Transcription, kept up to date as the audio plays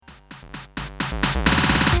Hello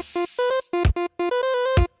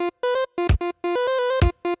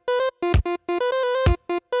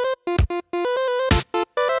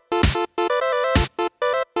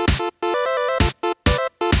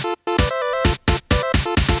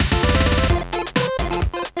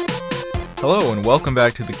and welcome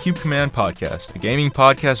back to the Cube Command Podcast, a gaming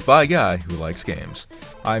podcast by a guy who likes games.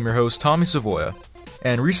 I'm your host, Tommy Savoya,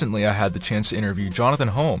 and recently I had the chance to interview Jonathan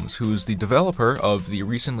Holmes, who is the developer of the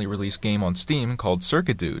recently released game on Steam called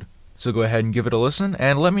Circuit Dude. So go ahead and give it a listen,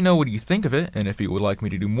 and let me know what you think of it, and if you would like me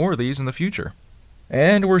to do more of these in the future.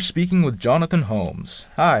 And we're speaking with Jonathan Holmes.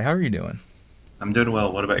 Hi, how are you doing? I'm doing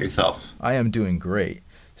well. What about yourself? I am doing great.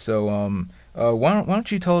 So, why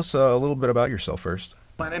don't you tell us a little bit about yourself first?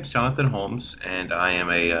 My name's Jonathan Holmes, and I am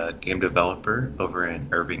a game developer over in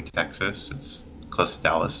Irving, Texas. It's close to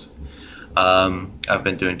Dallas. I've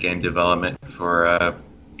been doing game development for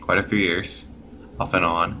quite a few years, off and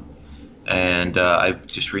on. And I've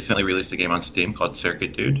just recently released a game on Steam called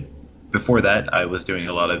Circuit Dude. Before that, I was doing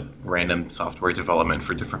a lot of random software development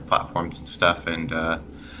for different platforms and stuff. And I've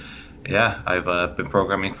been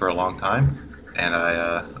programming for a long time. And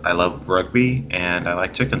I love rugby, and I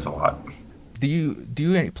like chickens a lot. Do you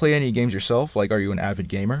play any games yourself? Like, are you an avid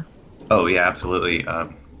gamer? Oh, yeah, absolutely.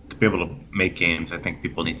 To be able to make games, I think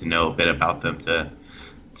people need to know a bit about them to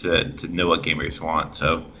know what gamers want.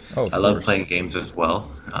 So I love playing games as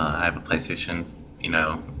well. I have a PlayStation,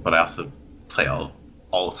 but I also play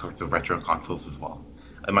all sorts of retro consoles as well.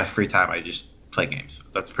 In my free time, I just play games.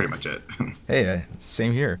 That's pretty much it. Hey,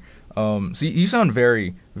 same here. So you sound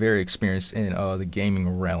very, very experienced in the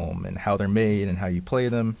gaming realm and how they're made and how you play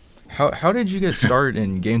them. How did you get started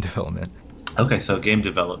in game development? Okay, so game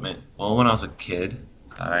development. Well, when I was a kid,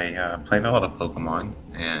 I played a lot of Pokemon,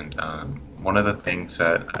 and one of the things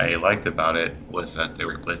that I liked about it was that there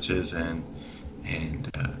were glitches and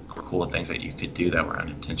cool things that you could do that were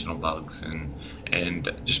unintentional bugs, and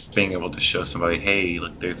just being able to show somebody, hey,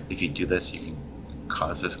 look, if you do this, you can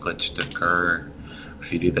cause this glitch to occur.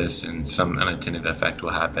 If you do this, and some unintended effect will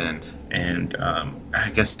happen. And I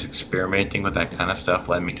guess experimenting with that kind of stuff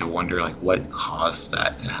led me to wonder, like, what caused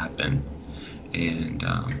that to happen. And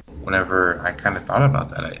whenever I kind of thought about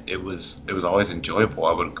that, it was always enjoyable.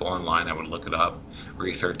 I would go online, I would look it up,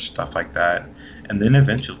 research stuff like that. And then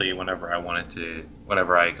eventually, whenever I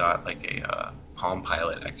got like a Palm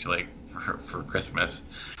Pilot, actually, for Christmas,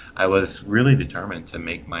 I was really determined to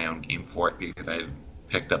make my own game for it because I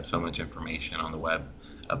picked up so much information on the web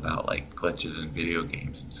about like glitches in video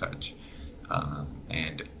games and such,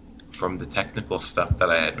 and from the technical stuff that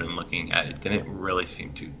I had been looking at, it didn't really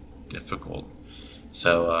seem too difficult.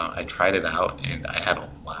 So I tried it out and I had a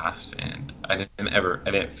blast, and I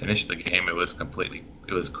didn't finish the game. It was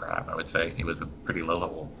crap, I would say. It was a pretty low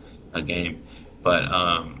level game, but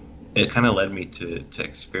it kind of led me to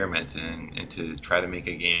experiment and to try to make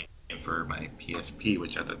a game for my PSP,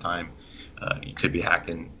 which at the time you could be hacked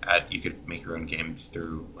in. You could make your own games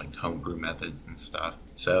through like homebrew methods and stuff.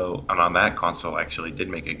 So on that console, I actually did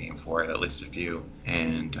make a game for it, at least a few,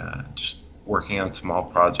 and just working on small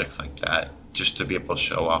projects like that, just to be able to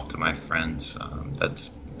show off to my friends.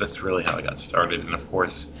 That's really how I got started. And of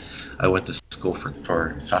course, I went to school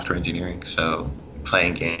for software engineering, so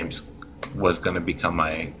playing games was going to become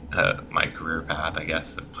my career path, I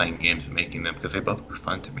guess, playing games and making them, because they both were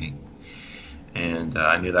fun to me. And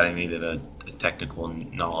I knew that I needed a technical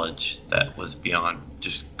knowledge that was beyond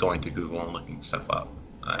just going to Google and looking stuff up.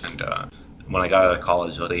 And when I got out of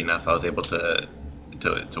college late enough, I was able to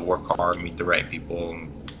work hard, meet the right people,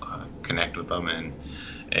 connect with them,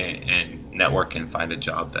 and network and find a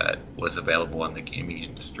job that was available in the gaming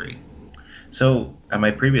industry. So at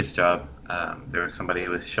my previous job, there was somebody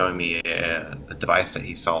who was showing me a device that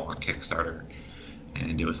he saw on Kickstarter,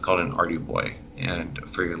 and it was called an Arduboy. And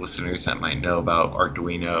for your listeners that might know about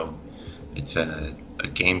Arduino, it's a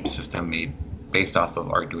game system made based off of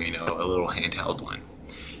Arduino, a little handheld one.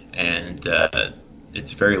 And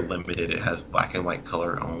it's very limited. It has black and white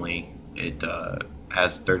color only. It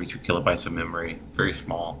has 32 kilobytes of memory, very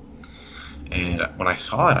small. And when I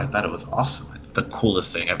saw it, I thought it was awesome. It's the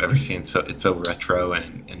coolest thing I've ever seen. So it's so retro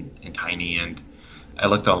and tiny. And I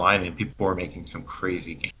looked online and people were making some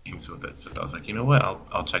crazy games with it. So I was like, you know what?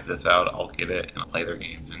 I'll check this out. I'll get it and I'll play their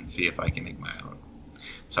games and see if I can make my own.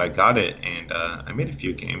 So I got it, and I made a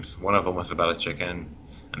few games. One of them was about a chicken.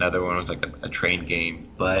 Another one was like a train game.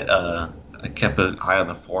 But I kept an eye on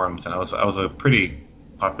the forums, and I was a pretty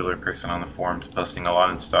popular person on the forums, posting a lot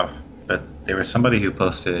of stuff. But there was somebody who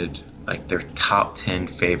posted like their top 10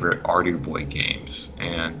 favorite Arduboy games,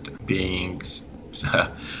 and being,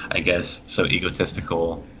 I guess, so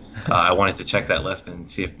egotistical, I wanted to check that list and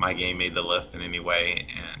see if my game made the list in any way,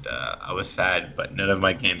 and I was sad, but none of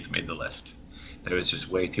my games made the list. There was just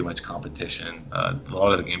way too much competition. A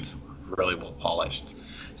lot of the games were really well polished.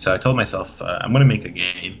 So I told myself, I'm going to make a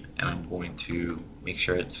game, and I'm going to make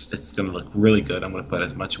sure it's going to look really good. I'm going to put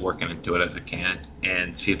as much work into it as I can,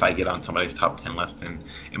 and see if I get on somebody's top 10 list. And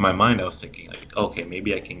in my mind, I was thinking, like, okay,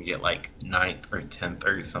 maybe I can get like 9th or 10th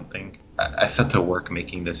or something. I set to work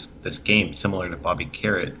making this game similar to Bobby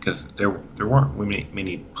Carrot, because there weren't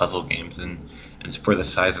many puzzle games, and for the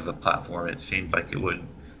size of the platform, it seemed like it would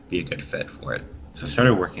be a good fit for it. So I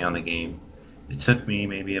started working on the game. It took me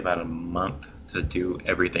maybe about a month to do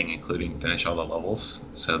everything, including finish all the levels.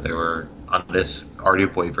 So there were, on this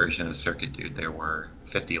Arduino Boy version of Circuit Dude, there were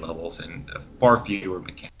 50 levels and far fewer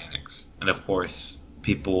mechanics. And of course,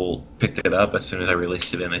 people picked it up as soon as I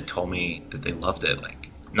released it, and they told me that they loved it.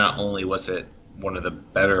 Like, not only was it one of the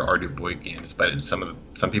better Arduino Boy games, but it's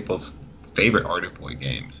some people's favorite Arduino Boy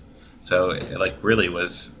games. So it really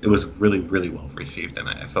was really well received, and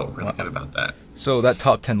I felt really good about that. So that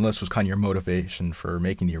top 10 list was kind of your motivation for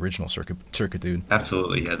making the original Circuit Dude.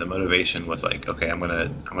 Absolutely, yeah. The motivation was like, okay, I'm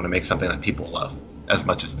gonna make something that people love as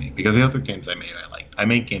much as me, because the other games I made, I liked. I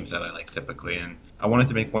made games that I liked typically, and I wanted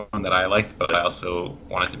to make one that I liked, but I also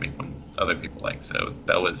wanted to make one other people liked. So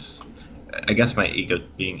that was, I guess, my ego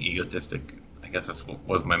being egotistic. I guess that's what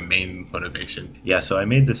was my main motivation. Yeah, so I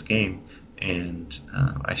made this game. And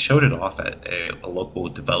I showed it off at a local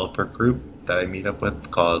developer group that I meet up with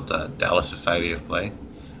called Dallas Society of Play.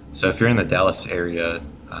 So if you're in the Dallas area,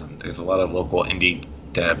 there's a lot of local indie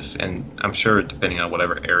devs, and I'm sure depending on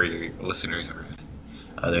whatever area your listeners are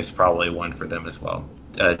in, there's probably one for them as well.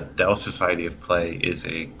 Dallas Society of Play is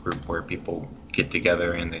a group where people get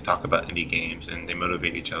together and they talk about indie games, and they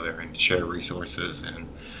motivate each other and share resources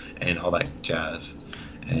and all that jazz.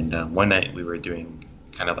 And one night we were doing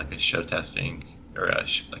kind of like a show testing, or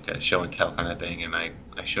like a show and tell kind of thing, and I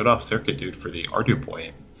showed off Circuit Dude for the Arduino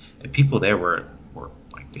Boy, and people there were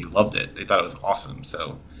like, they loved it. They thought it was awesome.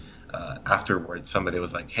 So afterwards, somebody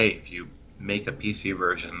was like, hey, if you make a PC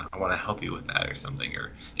version, I want to help you with that or something,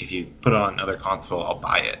 or if you put it on another console, I'll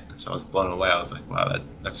buy it. And so I was blown away. I was like, wow,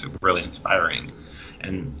 that's really inspiring.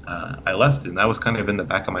 And I left, and that was kind of in the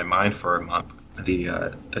back of my mind for a month.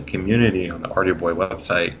 The community on the Arduino Boy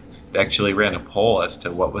website, they actually ran a poll as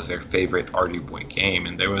to what was their favorite Arduino Boy game,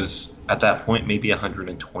 and there was, at that point, maybe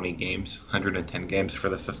 120 games, 110 games for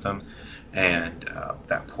the system, and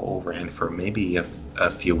that poll ran for maybe a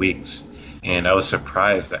few weeks, and I was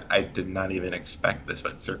surprised that I did not even expect this,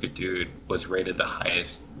 but Circuit Dude was rated the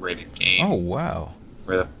highest rated game. Oh, wow.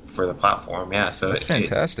 For the platform, yeah. So that's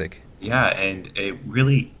fantastic. Yeah, and it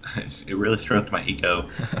really stroked my ego,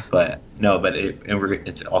 but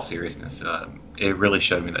it's all seriousness. It really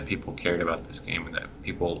showed me that people cared about this game and that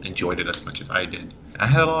people enjoyed it as much as I did. I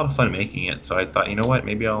had a lot of fun making it, so I thought, you know what,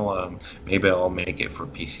 maybe I'll make it for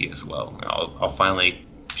PC as well. I'll finally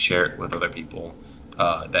share it with other people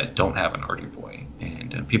that don't have an Arduino Boy.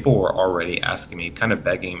 And people were already asking me, kind of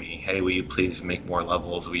begging me, hey, will you please make more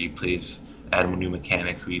levels? Will you please add new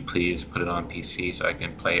mechanics? Will you please put it on PC so I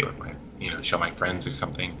can play it with my, show my friends or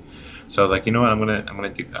something? So I was like, you know what, I'm gonna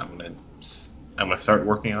do that. I'm gonna start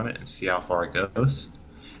working on it and see how far it goes.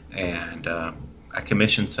 And I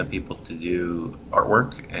commissioned some people to do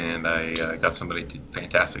artwork, and I got somebody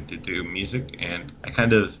fantastic to do music, and I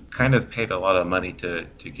kind of paid a lot of money to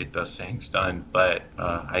get those things done. But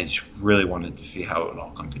I just really wanted to see how it would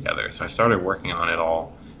all come together. So I started working on it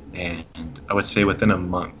all, and I would say within a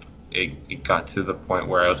month, it got to the point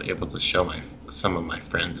where I was able to show some of my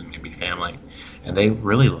friends and maybe family, and they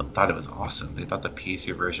really thought it was awesome. They thought the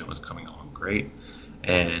PC version was coming along great,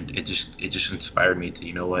 and it just inspired me to,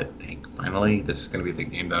 you know what, think finally this is going to be the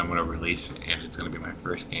game that I'm going to release, and it's going to be my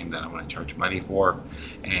first game that I'm going to charge money for,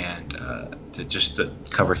 and to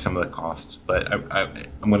cover some of the costs. But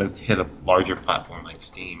I'm going to hit a larger platform like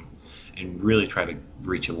Steam and really try to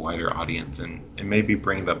reach a wider audience, and maybe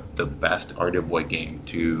bring the best Arduino Boy game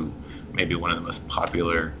to maybe one of the most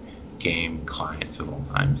popular game clients of all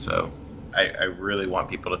time. So I really want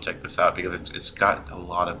people to check this out, because it's got a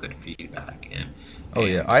lot of good feedback. And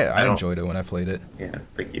I enjoyed it when I played it. Yeah,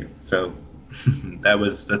 thank you. So that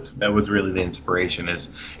was really the inspiration, is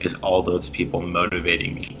all those people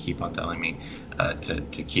motivating me, keep on telling me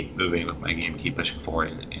to keep moving with my game, keep pushing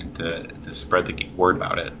forward, and to spread the word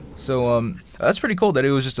about it. So that's pretty cool that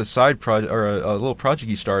it was just a side project, or a little project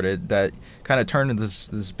you started that kind of turned into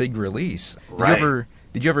this big release. Right.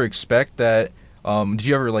 Did you ever expect that? Did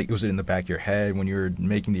you ever, was it in the back of your head when you were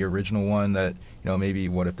making the original one that, maybe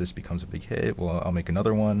what if this becomes a big hit? Well, I'll make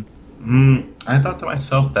another one. I thought to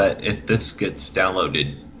myself that if this gets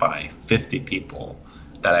downloaded by 50 people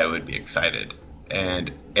that I would be excited.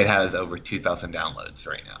 And it has over 2,000 downloads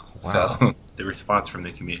right now. Wow. So the response from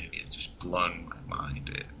the community has just blown my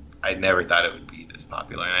mind. I never thought it would be this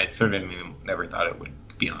popular, and I certainly never thought it would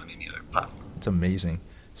be on any other platform. It's amazing.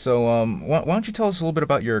 So why don't you tell us a little bit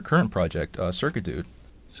about your current project, Circuit Dude?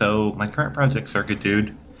 So my current project, Circuit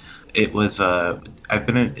Dude, it's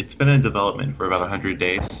been in development for about 100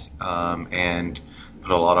 days, and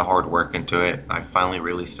put a lot of hard work into it. I finally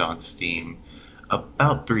released it on Steam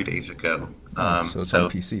about 3 days ago. So it's on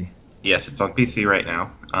PC. Yes, it's on PC right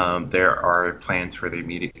now. There are plans for the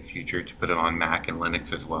immediate future to put it on Mac and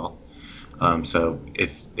Linux as well. So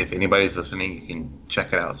if anybody's listening, you can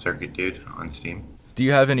check it out, Circuit Dude, on Steam. Do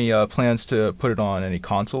you have any plans to put it on any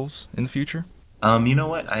consoles in the future? You know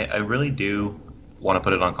what? I really do want to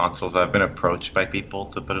put it on consoles. I've been approached by people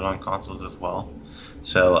to put it on consoles as well.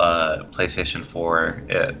 So PlayStation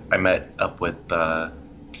 4, I met up with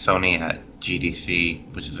Sony at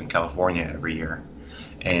GDC, which is in California every year.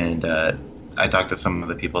 And I talked to some of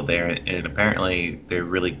the people there, and apparently they're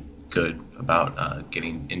really good about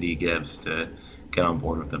getting indie devs to get on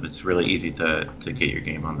board with them. It's really easy to get your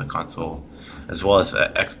game on the console, as well as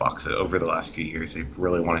Xbox. Over the last few years, they've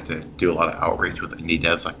really wanted to do a lot of outreach with indie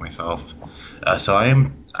devs like myself. So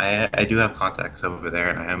I do have contacts over there,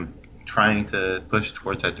 and I am trying to push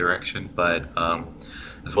towards that direction. But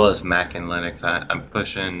as well as Mac and Linux, I'm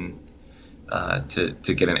pushing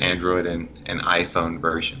to get an Android and an iPhone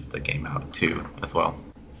version of the game out too, as well.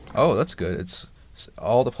 Oh, that's good. It's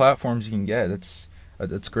all the platforms you can get.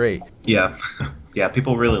 That's great. Yeah. Yeah,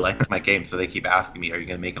 people really like my game, so they keep asking me, are you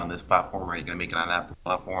going to make it on this platform, or are you going to make it on that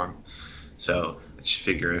platform? So I just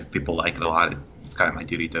figure if people like it a lot, it's kind of my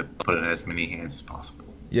duty to put it in as many hands as possible.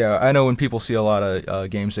 Yeah, I know when people see a lot of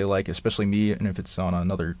games they like, especially me, and if it's on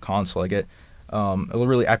another console, I get a little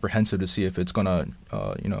really apprehensive to see if it's going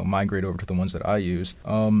to migrate over to the ones that I use.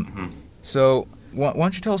 So why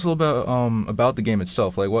don't you tell us a little bit about the game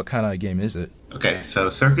itself? Like, what kind of game is it? Okay, so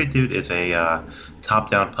Circuit Dude is a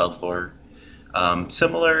top-down puzzler,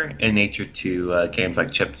 similar in nature to games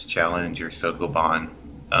like Chips Challenge or Sokoban.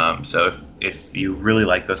 So if you really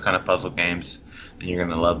like those kind of puzzle games, then you're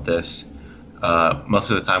going to love this.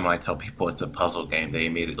 Most of the time when I tell people it's a puzzle game, they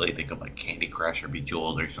immediately think of like Candy Crush or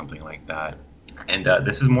Bejeweled or something like that. And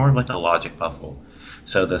this is more of like a logic puzzle.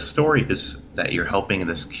 So the story is that you're helping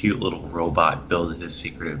this cute little robot build his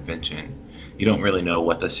secret invention. You don't really know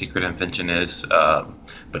what the secret invention is,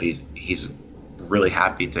 but he's really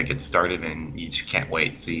happy to get started, and you just can't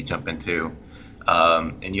wait. So you jump into,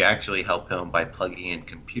 and you actually help him by plugging in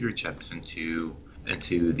computer chips into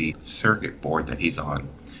the circuit board that he's on.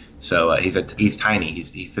 So he's tiny.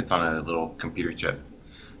 He fits on a little computer chip,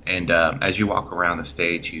 and as you walk around the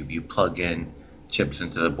stage, you plug in chips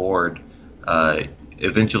into the board.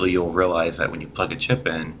 Eventually, you'll realize that when you plug a chip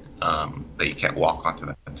in, that you can't walk onto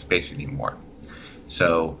that space anymore.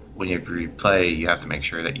 So whenever you play, you have to make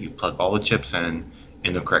sure that you plug all the chips in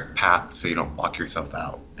the correct path so you don't block yourself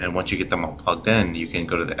out. And once you get them all plugged in, you can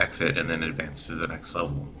go to the exit and then advance to the next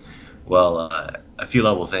level. Well, a few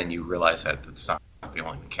levels in, you realize that it's not the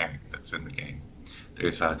only mechanic that's in the game.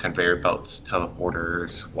 There's conveyor belts,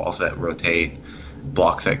 teleporters, walls that rotate,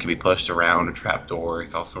 blocks that can be pushed around,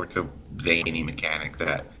 trapdoors, all sorts of zany mechanics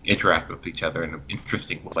that interact with each other in an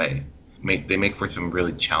interesting way. They make for some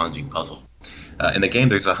really challenging puzzles. In the game,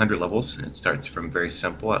 there's 100 levels, and it starts from very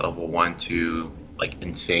simple at level 1 to like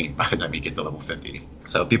insane by the time you get to level 50.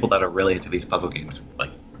 So people that are really into these puzzle games like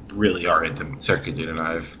really are into Circuit Dude, and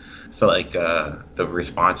I've felt like the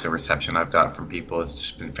response and reception I've got from people has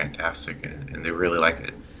just been fantastic, and they really like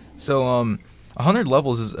it. So 100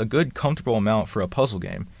 levels is a good, comfortable amount for a puzzle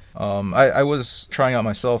game. I was trying out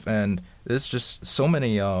myself, and there's just so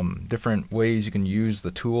many different ways you can use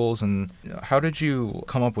the tools. And how did you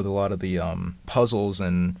come up with a lot of the puzzles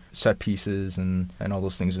and set pieces and all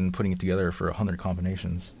those things and putting it together for 100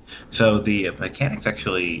 combinations? So the mechanics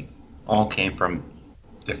actually all came from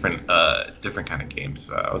different kind of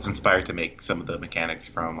games. I was inspired to make some of the mechanics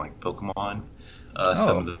from like Pokemon.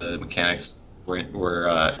 Some of the mechanics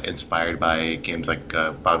were inspired by games like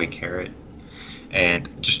Bobby Carrot, and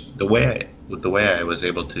just the way I was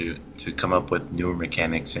able to come up with newer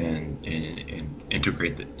mechanics and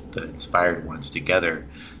integrate the inspired ones together.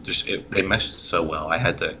 They meshed so well. I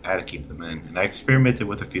had to keep them in, and I experimented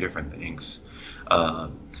with a few different things.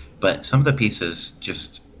 But some of the pieces,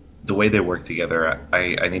 just the way they work together,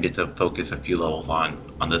 I needed to focus a few levels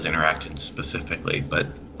on those interactions specifically. But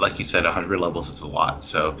like you said, 100 levels is a lot,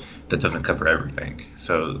 so that doesn't cover everything.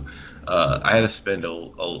 So I had to spend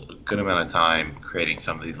a good amount of time creating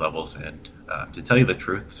some of these levels, and to tell you the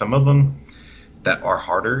truth, some of them that are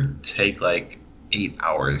harder take like 8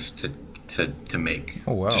 hours to make.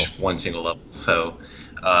 Oh, wow. Just one single level. So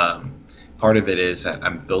part of it is that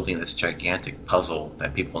I'm building this gigantic puzzle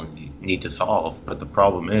that people need to solve, but the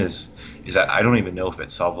problem is that I don't even know if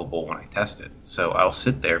it's solvable when I test it. So I'll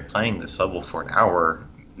sit there playing this level for an hour,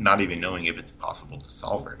 not even knowing if it's possible to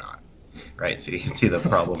solve or not. Right? So you can see the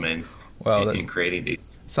problem in Wow, in creating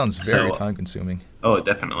these. Sounds very time consuming. Oh,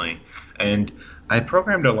 definitely. And I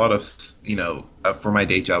programmed a lot of, for my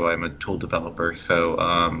day job, I'm a tool developer. So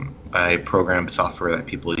I program software that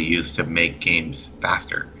people use to make games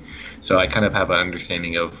faster. So I kind of have an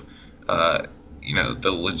understanding of,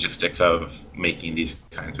 the logistics of making these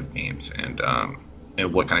kinds of games and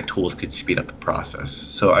what kind of tools could speed up the process.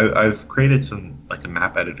 So I've created like a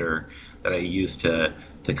map editor that I use to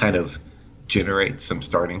kind of generate some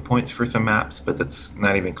starting points for some maps, but that's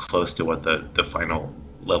not even close to what the final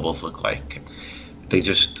levels look like. They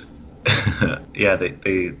just,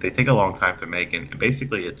 they take a long time to make, and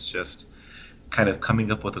basically it's just kind of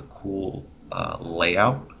coming up with a cool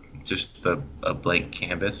layout, just a blank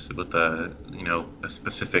canvas with a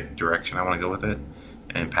specific direction I want to go with it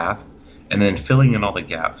and path, and then filling in all the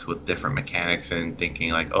gaps with different mechanics and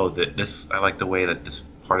thinking like, oh, this I like the way that this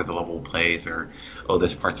part of the level plays, or oh,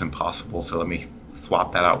 this part's impossible, so let me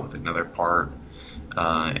swap that out with another part,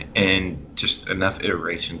 and just enough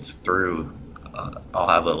iterations through, I'll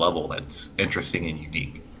have a level that's interesting and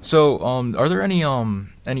unique. So, are there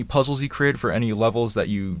any puzzles you created for any levels that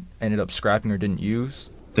you ended up scrapping or didn't use?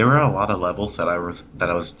 There were a lot of levels that I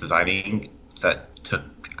was designing that took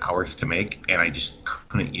hours to make, and I just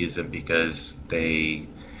couldn't use them because they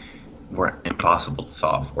were impossible to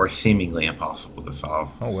solve, or seemingly impossible to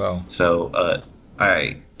solve. Oh, wow. So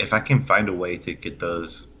if I can find a way to get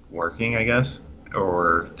those working, I guess,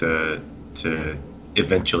 or to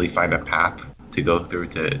eventually find a path to go through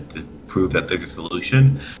to prove that there's a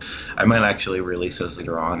solution, I might actually release those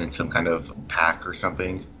later on in some kind of pack or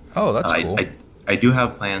something. Oh, that's cool. I do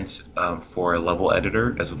have plans for a level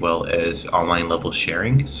editor as well as online level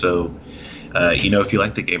sharing. So, if you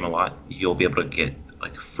like the game a lot, you'll be able to get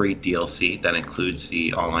like free DLC that includes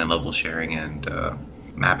the online level sharing and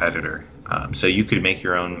map editor. So you could make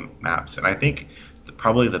your own maps. And I think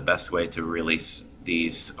probably the best way to release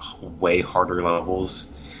these way harder levels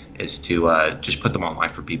is to just put them online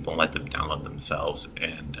for people and let them download themselves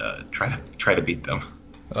and try to beat them.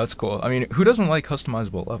 That's cool. I mean, who doesn't like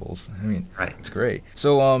customizable levels? I mean, right. It's great.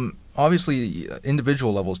 So, obviously,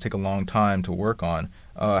 individual levels take a long time to work on.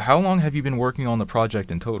 How long have you been working on the project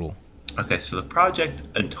in total? Okay, so the project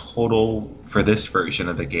in total for this version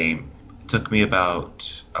of the game took me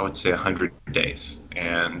about, I would say, 100 days.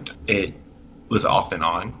 And it was off and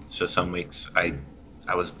on. So some weeks I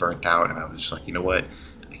was burnt out and I was just like, you know what?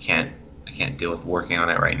 I can't deal with working on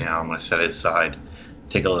it right now. I'm going to set it aside,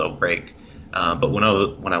 take a little break. But when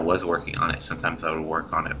I was working on it, sometimes I would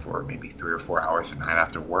work on it for maybe 3 or 4 hours a night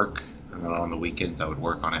after work. And then on the weekends, I would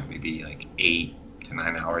work on it maybe like 8 to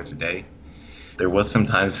 9 hours a day. There was some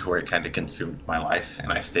times where it kind of consumed my life,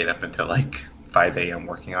 and I stayed up until like 5 a.m.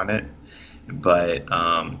 working on it. But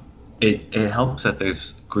it helps that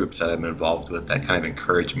there's groups that I'm involved with that kind of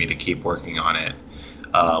encourage me to keep working on it.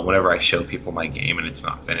 Whenever I show people my game and it's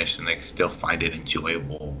not finished and they still find it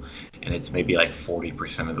enjoyable and it's maybe like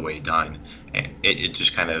 40% of the way done, and it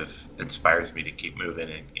just kind of inspires me to keep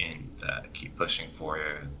moving and keep pushing for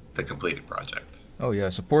the completed project. Oh yeah,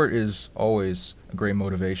 support is always a great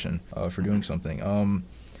motivation for doing something.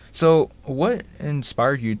 So what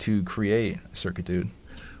inspired you to create Circuit Dude?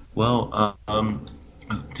 Well,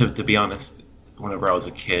 to be honest, whenever I was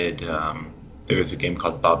a kid, there was a game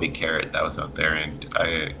called Bobby Carrot that was out there, and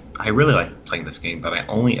I really liked playing this game, but I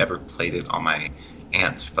only ever played it on my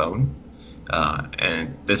aunt's phone.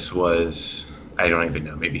 And this was, I don't even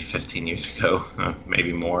know, maybe 15 years ago,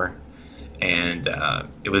 maybe more. And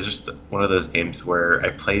it was just one of those games where I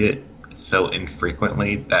played it so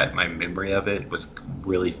infrequently that my memory of it was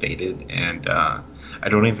really faded, and I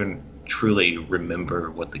don't even truly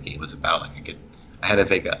remember what the game was about. Like I had a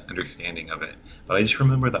vague understanding of it, but I just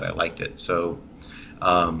remember that I liked it. So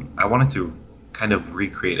I wanted to kind of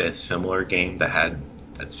recreate a similar game that had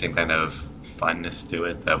that same kind of funness to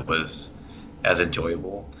it that was as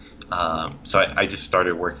enjoyable. So I just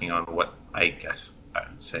started working on what I guess I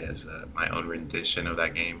would say is my own rendition of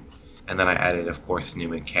that game. And then I added, of course, new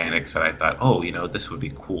mechanics that I thought, oh, this would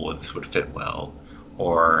be cool, this would fit well.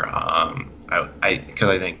 Or because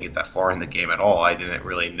I didn't get that far in the game at all, I didn't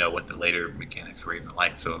really know what the later mechanics were even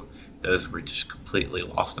like. So those were just completely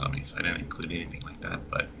lost on me. So I didn't include anything like that.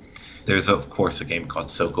 But there's, of course, a game called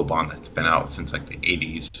Sokoban that's been out since like the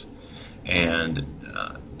 80s. And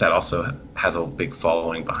that also has a big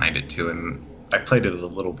following behind it too. And I played it a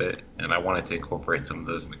little bit, and I wanted to incorporate some of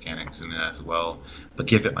those mechanics in it as well, but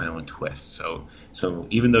give it my own twist. So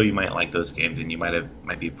even though you might like those games and you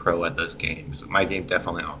might be pro at those games, my game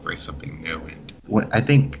definitely offers something new. And I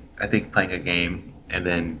think playing a game and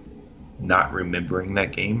then not remembering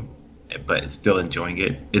that game, but still enjoying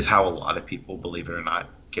it, is how a lot of people, believe it or not,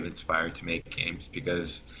 get inspired to make games,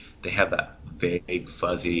 because they have that vague,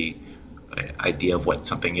 fuzzy idea of what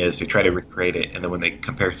something is. They try to recreate it, and then when they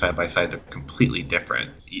compare side by side, they're completely different.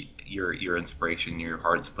 Your inspiration, your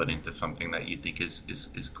heart's put into something that you think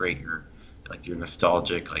is great. Your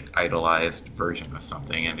nostalgic, like idolized version of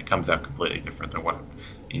something, and it comes out completely different than what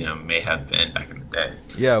may have been back in the day.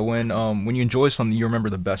 Yeah, when you enjoy something, you remember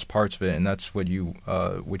the best parts of it, and that's what you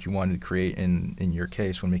wanted to create in your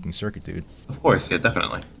case when making Circuit Dude. Of course, yeah,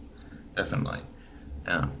 definitely,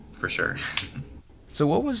 for sure. So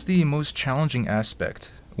what was the most challenging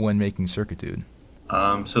aspect when making Circuit Dude?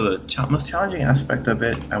 So the most challenging aspect of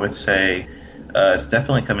it, I would say, is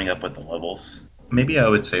definitely coming up with the levels. Maybe I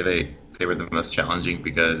would say they were the most challenging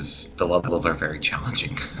because the levels are very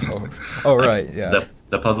challenging. Oh right, yeah.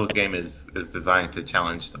 The puzzle game is designed to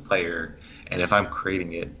challenge the player, and if I'm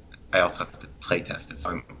creating it, I also have to play test it.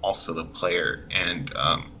 So I'm also the player, and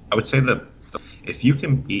I would say that if you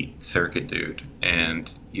can beat Circuit Dude and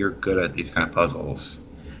you're good at these kind of puzzles,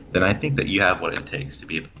 then I think that you have what it takes to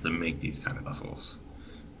be able to make these kind of puzzles.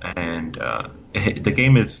 And the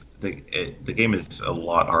game is a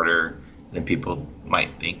lot harder than people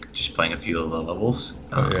might think, just playing a few of the levels.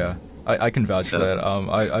 Yeah, I can vouch for that.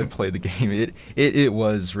 I played the game. It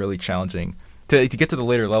was really challenging. To get to the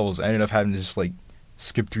later levels, I ended up having to just like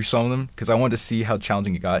skip through some of them because I wanted to see how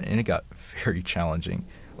challenging it got, and it got very challenging.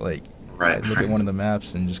 Like, I'd look at one of the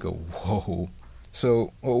maps and just go, whoa.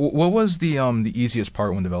 So, what was the easiest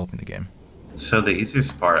part when developing the game? So the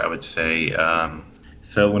easiest part, I would say,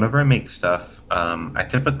 so whenever I make stuff, I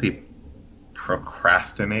typically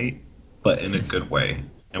procrastinate, but in a good way.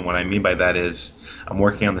 And what I mean by that is I'm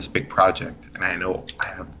working on this big project, and I know I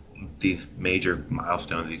have these major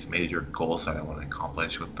milestones, these major goals that I want to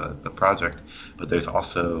accomplish with the project, but there's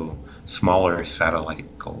also smaller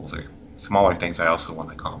satellite goals or smaller things I also want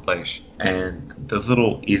to accomplish. And those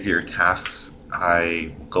little easier tasks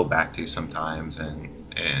I go back to sometimes, and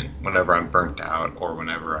whenever I'm burnt out or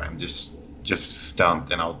whenever I'm just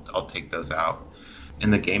stumped, and I'll take those out.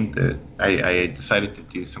 In the game, I decided to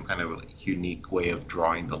do some kind of unique way of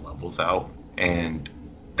drawing the levels out, and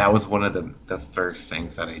that was one of the first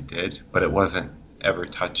things that I did, but it wasn't ever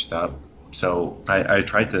touched up. So I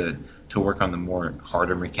tried to work on the more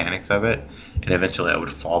harder mechanics of it, and eventually I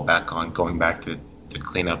would fall back on going back to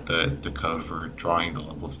clean up the code for drawing the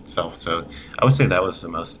levels itself. So I would say that was the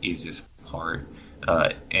most easiest part.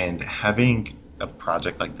 And having a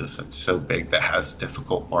project like this that's so big that has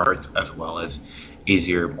difficult parts as well as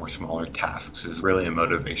easier, more smaller tasks is really a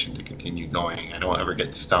motivation to continue going. I don't ever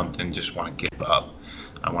get stumped and just want to give up.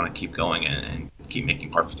 I want to keep going and keep making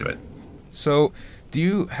parts to it. So do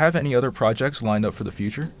you have any other projects lined up for the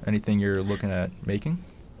future? Anything you're looking at making?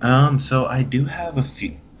 So I do have a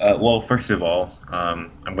few. Well, first of all,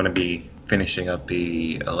 I'm going to be finishing up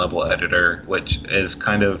the level editor, which is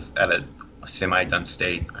kind of at a semi-done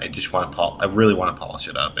state. I just want to I really want to polish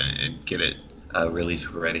it up and get it release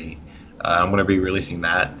ready. I'm going to be releasing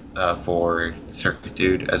that for Circuit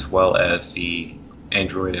Dude, as well as the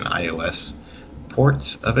Android and iOS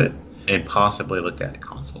ports of it, and possibly look at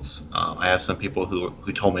consoles. I have some people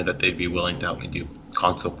who told me that they'd be willing to help me do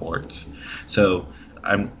console ports. So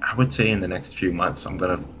I would say in the next few months, I'm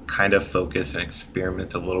going to kind of focus and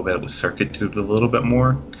experiment a little bit with Circuit Dude a little bit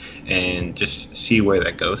more, and just see where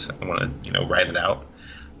that goes. I want to, write it out.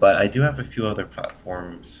 But I do have a few other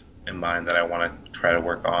platforms in mind that I want to try to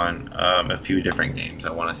work on. A few different games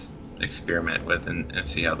I want to experiment with and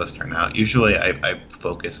see how those turn out. Usually I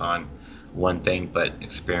focus on one thing, but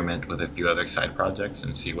experiment with a few other side projects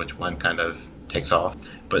and see which one kind of takes off.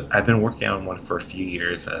 But I've been working on one for a few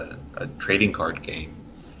years, a trading card game,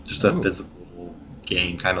 just a physical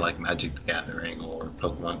game, kind of like Magic the Gathering or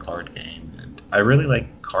Pokemon card game. And I really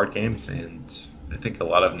like card games, and I think a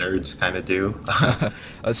lot of nerds kind of do.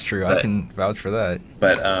 That's true. I can vouch for that.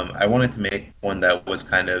 But I wanted to make one that was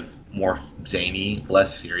kind of more zany,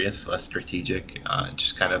 less serious, less strategic,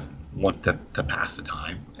 just kind of want to pass the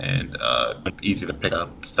time, and easy to pick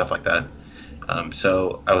up, stuff like that.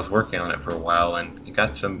 So I was working on it for a while, and it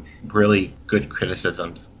got some really good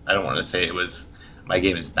criticisms. I don't want to say my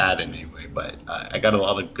game is bad in any way, but I got a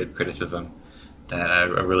lot of good criticism that I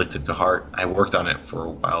really took to heart. I worked on it for a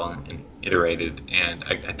while and iterated, and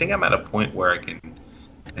I think I'm at a point where I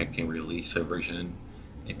can release a version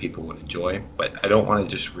people would enjoy. But I don't want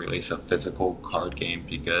to just release a physical card game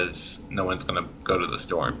because no one's going to go to the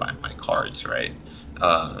store and buy my cards, right?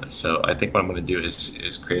 So I think what I'm going to do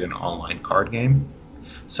is create an online card game,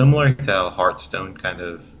 similar to how Hearthstone kind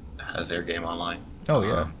of has their game online. Oh,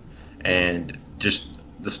 yeah. And just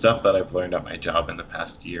the stuff that I've learned at my job in the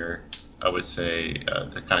past year, I would say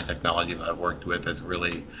the kind of technology that I've worked with has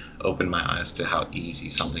really opened my eyes to how easy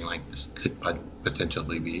something like this could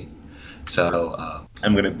potentially be. So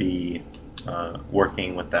I'm going to be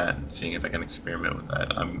working with that and seeing if I can experiment with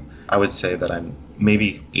that. I would say that I'm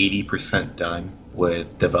maybe 80% done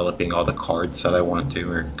with developing all the cards that I want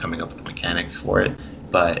to, or coming up with the mechanics for it.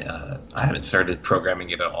 But I haven't started programming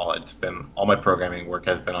it at all. All my programming work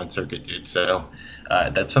has been on Circuit Dude, so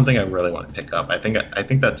that's something I really want to pick up. I think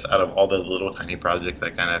that's, out of all the little tiny projects I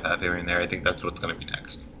kind of have here and there, I think that's what's going to be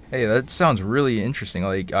next. Hey, that sounds really interesting.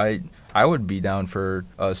 Like I would be down for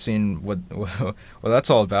seeing what that's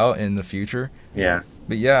all about in the future. Yeah.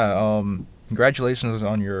 But yeah, congratulations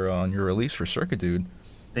on your release for Circuit Dude.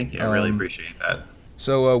 Thank you. I really appreciate that.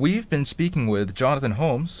 So we've been speaking with Jonathan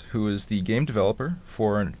Holmes, who is the game developer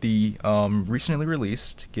for the recently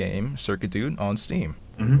released game Circuit Dude on Steam.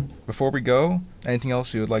 Mm-hmm. Before we go, anything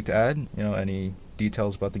else you would like to add? Any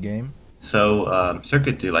details about the game? So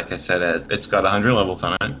Circuit Dude, like I said, it's got 100 levels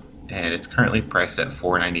on it, and it's currently priced at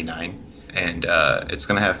 $4.99, and it's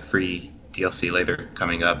going to have free DLC later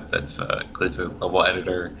coming up that includes a level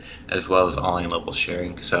editor as well as online level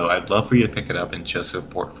sharing. So I'd love for you to pick it up and show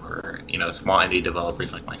support for small indie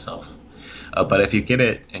developers like myself. But if you get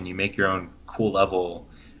it and you make your own cool level,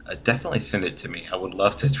 definitely send it to me. I would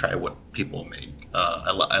love to try what people made.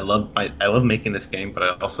 I love making this game, but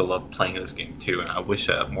I also love playing this game too. And I wish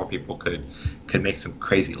more people could make some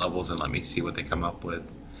crazy levels and let me see what they come up with.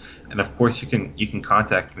 And of course, you can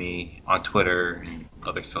contact me on Twitter and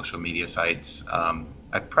other social media sites.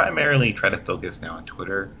 I primarily try to focus now on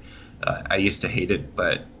Twitter. I used to hate it,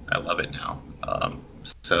 but I love it now.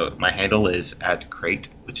 So my handle is @Crate,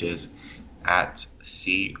 which is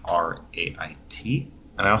 @CRAIT.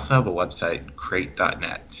 And I also have a website,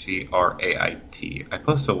 crate.net, CRAIT. I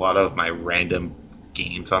post a lot of my random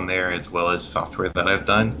games on there as well as software that I've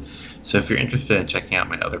done. So if you're interested in checking out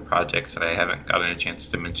my other projects that I haven't gotten a chance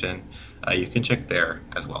to mention, you can check there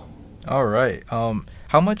as well. All right.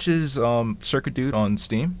 How much is Circuit Dude on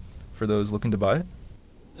Steam for those looking to buy it?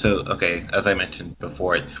 So, okay, as I mentioned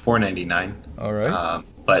before, it's $4.99. All right.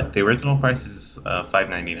 But the original price is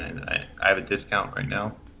 $5.99. I have a discount right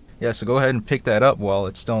now. Yeah, so go ahead and pick that up while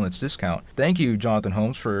it's still in its discount. Thank you, Jonathan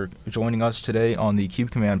Holmes, for joining us today on the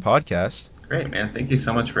Cube Command podcast. Great, man. Thank you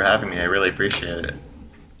so much for having me. I really appreciate it.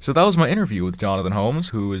 So that was my interview with Jonathan Holmes,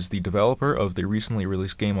 who is the developer of the recently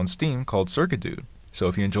released game on Steam called Circuit Dude. So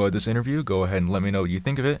if you enjoyed this interview, go ahead and let me know what you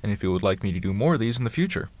think of it, and if you would like me to do more of these in the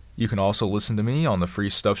future. You can also listen to me on the Free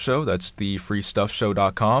Stuff Show, that's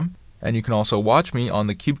thefreestuffshow.com, and you can also watch me on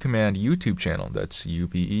the Cube Command YouTube channel, that's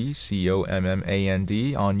UBECOMMAND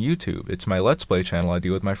on YouTube. It's my Let's Play channel I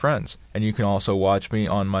do with my friends. And you can also watch me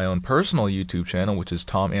on my own personal YouTube channel, which is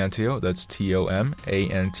Tom Antio, that's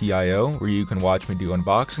TOMANTIO, where you can watch me do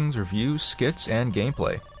unboxings, reviews, skits, and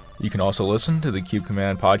gameplay. You can also listen to the Cube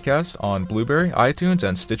Command podcast on Blueberry, iTunes,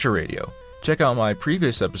 and Stitcher Radio. Check out my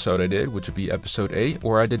previous episode I did, which would be episode 8,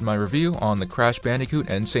 where I did my review on the Crash Bandicoot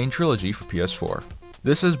Insane Trilogy for PS4.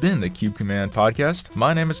 This has been the Cube Command podcast.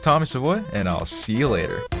 My name is Tommy Savoy, and I'll see you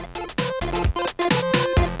later.